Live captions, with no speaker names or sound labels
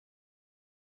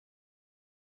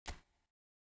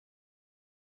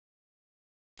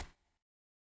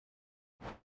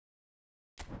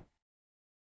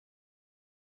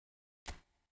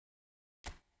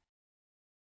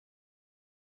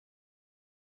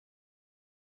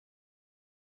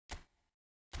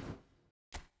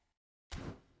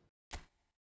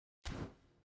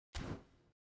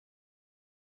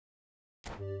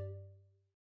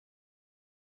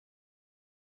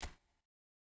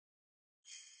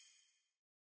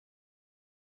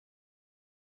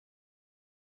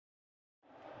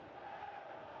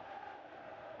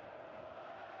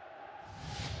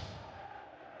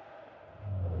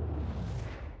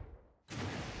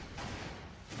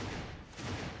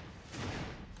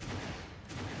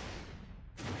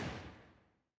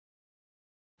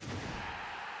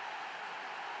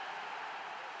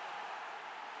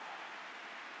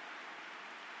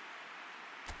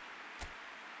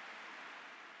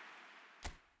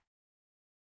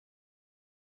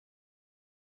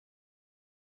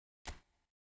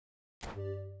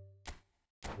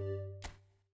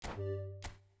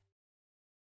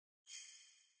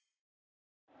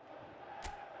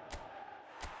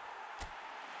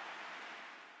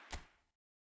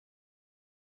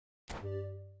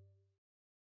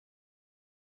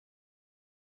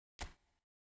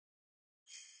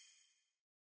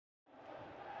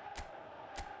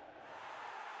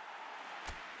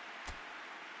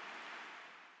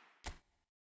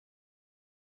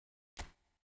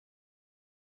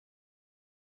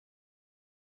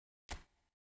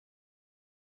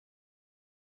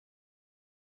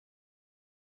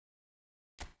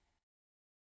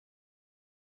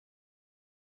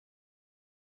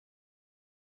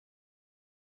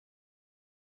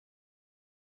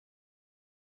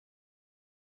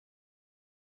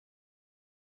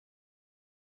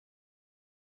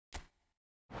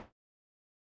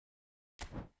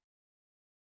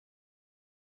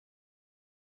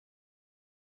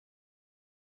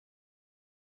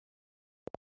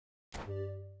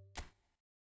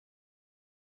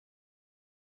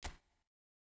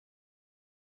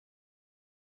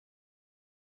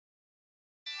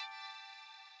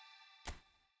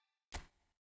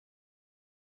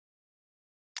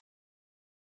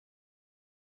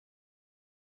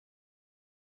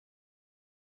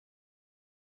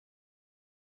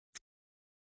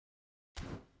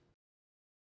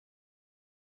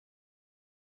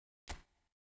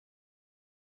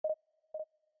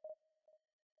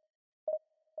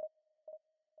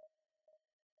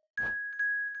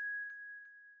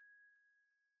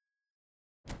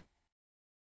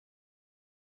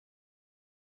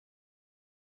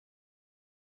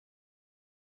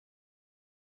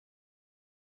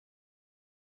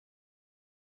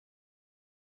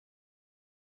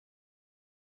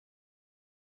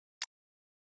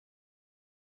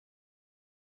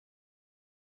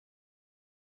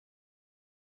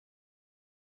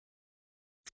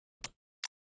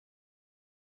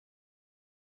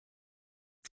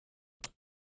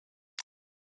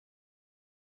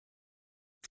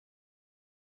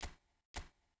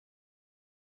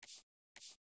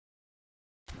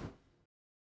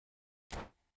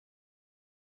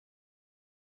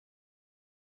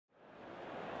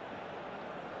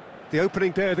The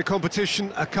opening day of the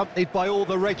competition accompanied by all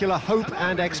the regular hope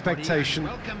and expectation.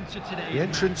 The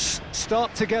entrants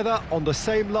start together on the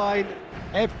same line.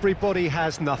 Everybody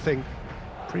has nothing.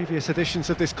 Previous editions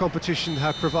of this competition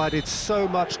have provided so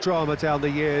much drama down the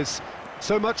years,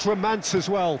 so much romance as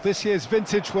well. This year's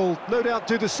vintage will no doubt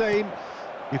do the same.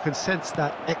 You can sense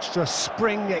that extra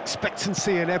spring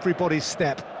expectancy in everybody's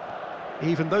step,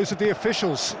 even those of the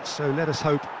officials, so let us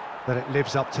hope that it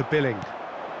lives up to billing.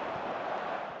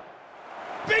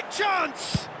 Big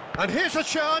chance! And here's a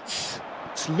chance!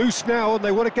 It's loose now and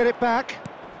they want to get it back.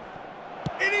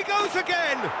 In he goes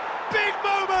again! Big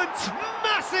moment!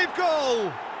 Massive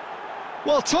goal!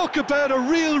 Well, talk about a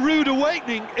real rude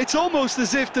awakening. It's almost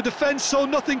as if the defence saw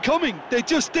nothing coming. They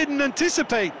just didn't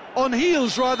anticipate. On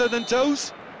heels rather than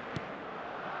toes.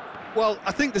 Well,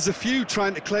 I think there's a few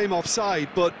trying to claim offside,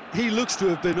 but he looks to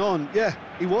have been on. Yeah,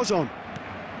 he was on.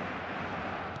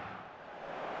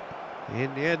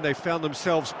 In the end, they found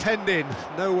themselves penned in,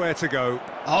 nowhere to go.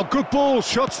 Oh, good ball,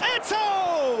 shot.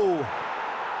 Eto!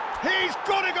 He's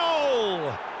got a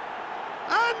goal!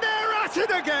 And they're at it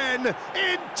again,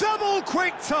 in double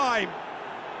quick time.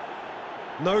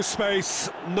 No space,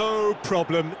 no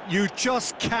problem. You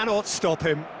just cannot stop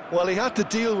him. Well, he had to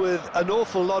deal with an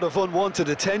awful lot of unwanted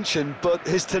attention, but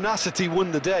his tenacity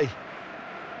won the day.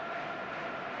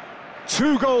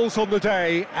 2 goals on the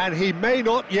day, and he may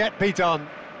not yet be done.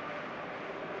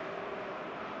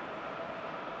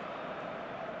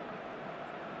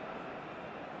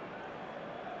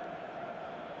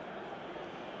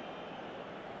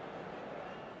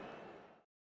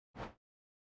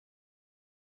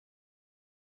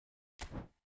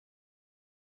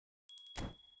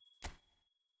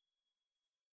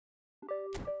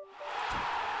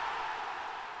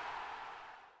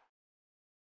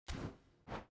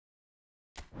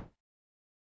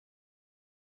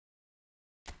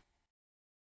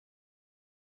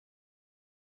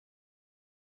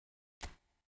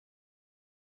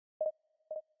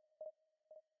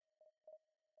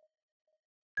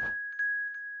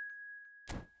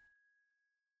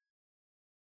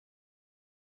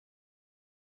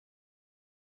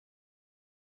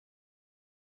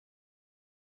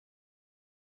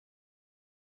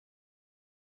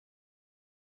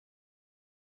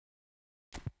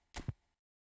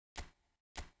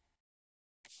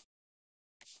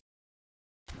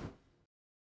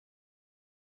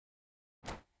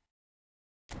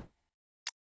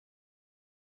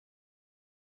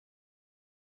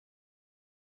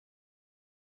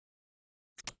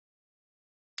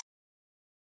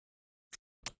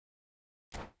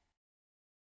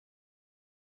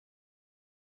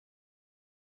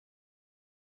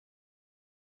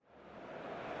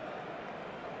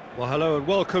 Well, hello and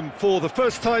welcome for the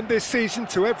first time this season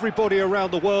to everybody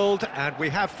around the world, and we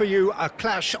have for you a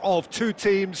clash of two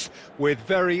teams with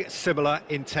very similar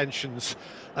intentions.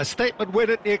 A statement win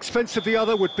at the expense of the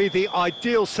other would be the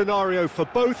ideal scenario for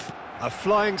both. A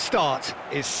flying start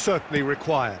is certainly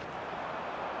required.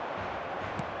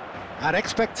 And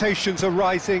expectations are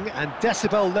rising and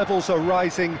decibel levels are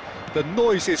rising. The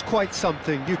noise is quite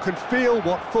something. You can feel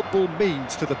what football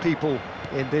means to the people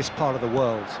in this part of the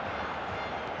world.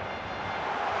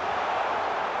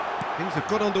 Things have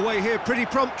got underway here pretty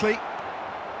promptly.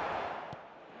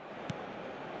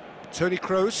 Toni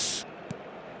Kroos.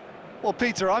 Well,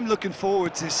 Peter, I'm looking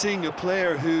forward to seeing a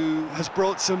player who has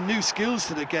brought some new skills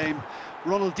to the game,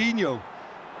 Ronaldinho.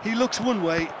 He looks one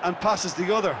way and passes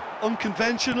the other.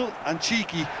 Unconventional and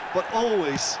cheeky, but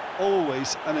always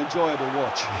an enjoyable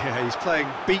watch. Yeah, he's playing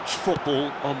beach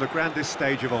football on the grandest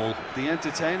stage of all. The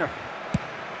entertainer.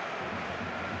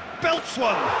 Belts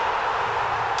one!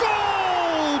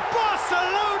 Goal!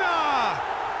 Barcelona!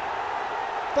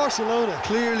 Barcelona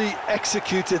clearly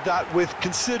executed that with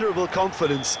considerable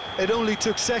confidence. It only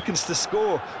took seconds to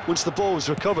score once the ball was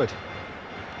recovered.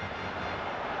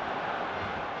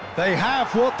 They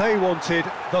have what they wanted,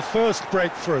 the first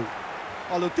breakthrough.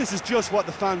 Oh, look, this is just what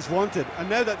the fans wanted. And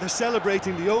now that they're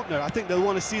celebrating the opener, I think they'll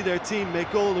want to see their team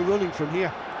make all the running from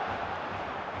here.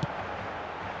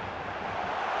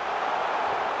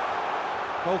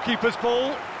 Goalkeeper's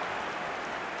ball.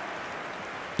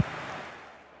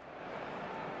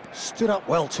 Stood up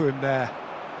well to him there.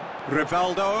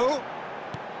 Rivaldo.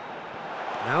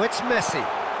 Now it's Messi.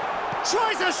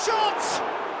 Tries a shot!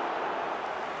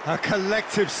 A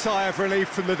collective sigh of relief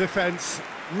from the defence.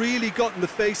 Really got in the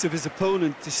face of his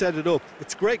opponent to set it up.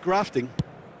 It's great grafting.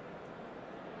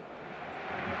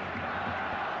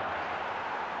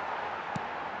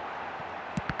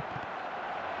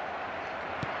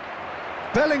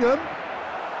 Bellingham.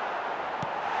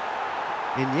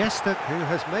 Iniesta, who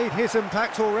has made his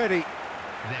impact already.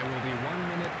 There will be 1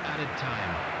 minute added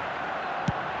time.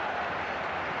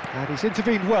 And he's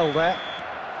intervened well there.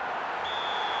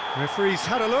 Referee's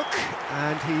had a look,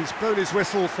 and he's blown his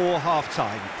whistle for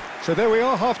half-time. So there we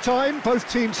are, half-time. Both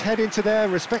teams head into their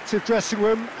respective dressing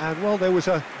room, and while there was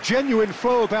a genuine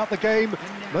flow about the game,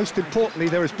 most importantly,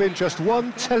 there has been just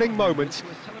one telling moment.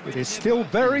 It is still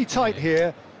very tight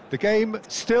here. The game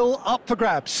still up for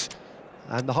grabs.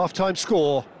 And the half-time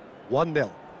score, 1-0.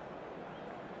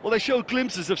 Well, they showed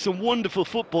glimpses of some wonderful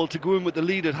football to go in with the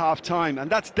lead at half-time, and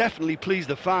that's definitely pleased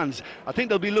the fans. I think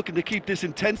they'll be looking to keep this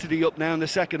intensity up now in the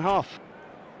second half.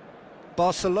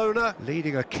 Barcelona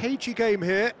leading a cagey game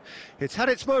here. It's had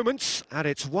its moments, and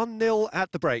it's 1-0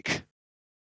 at the break.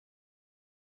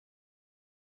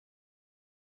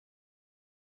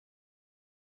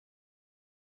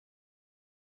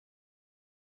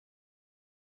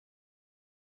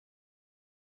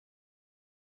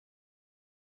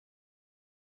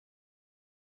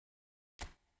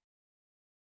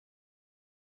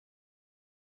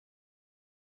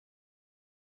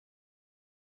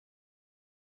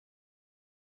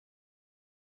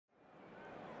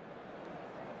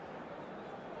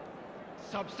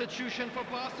 Substitution for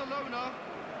Barcelona.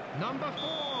 Number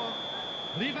 4,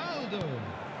 Rivaldo.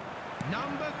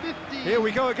 Number 15. Here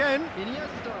we go again.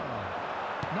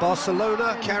 Iniesta.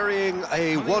 Barcelona 9, carrying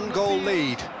a one-goal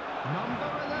lead. Number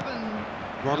 11.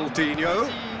 Ronaldinho.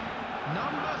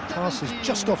 Number Pass is 17,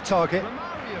 just off target.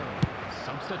 Romario.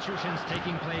 Substitutions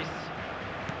taking place.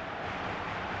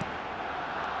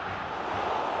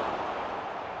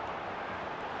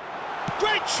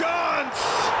 Great chance!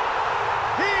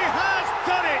 He has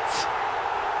done it!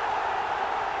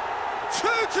 2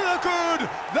 to the good!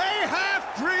 They have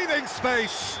breathing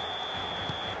space!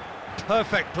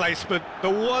 Perfect placement, the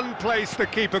one place the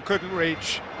keeper couldn't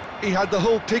reach. He had the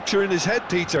whole picture in his head,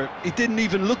 Peter. He didn't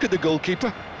even look at the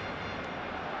goalkeeper.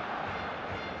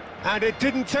 And it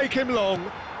didn't take him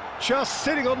long. Just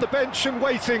sitting on the bench and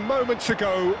waiting moments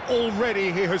ago,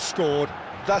 already he has scored.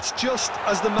 That's just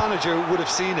as the manager would have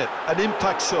seen it, an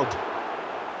impact sub.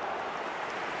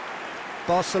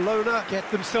 Barcelona get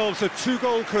themselves a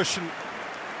 2-goal cushion.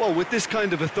 Well, with this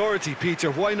kind of authority,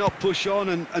 Peter, why not push on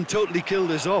and totally kill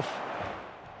this off?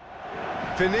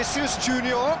 Vinicius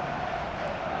Junior.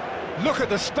 Look at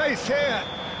the space here.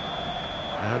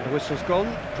 And the whistle's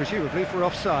gone, presumably for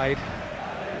offside.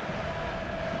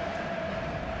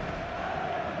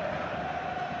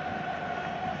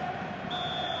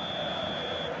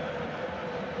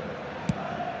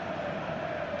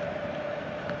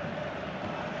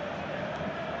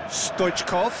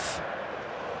 Stoichkov,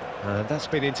 and that's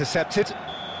been intercepted,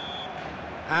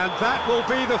 and that will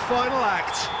be the final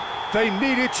act. They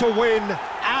needed to win,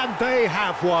 And they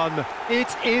have won. It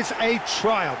is a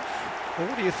triumph. Well,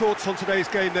 what are your thoughts on today's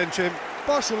game then, Jim?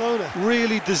 Barcelona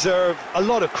really deserve a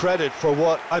lot of credit for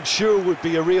what I'm sure would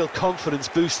be a real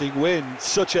confidence-boosting win.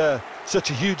 Such a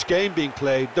huge game being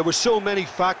played. There were so many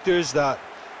factors that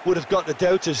would have got the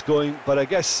doubters going, but I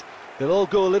guess they'll all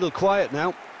go a little quiet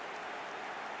now.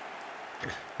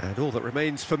 And all that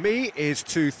remains for me is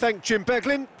to thank Jim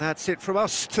Beglin. That's it from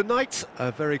us tonight.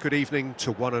 A very good evening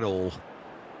to one and all.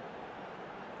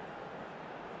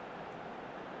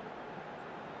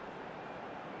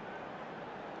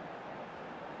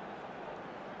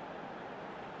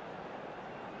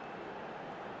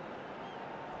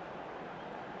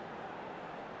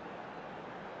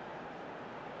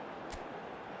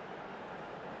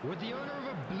 Would the owner of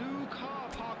a blue car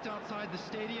parked outside the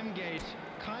stadium gate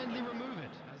kindly remove it?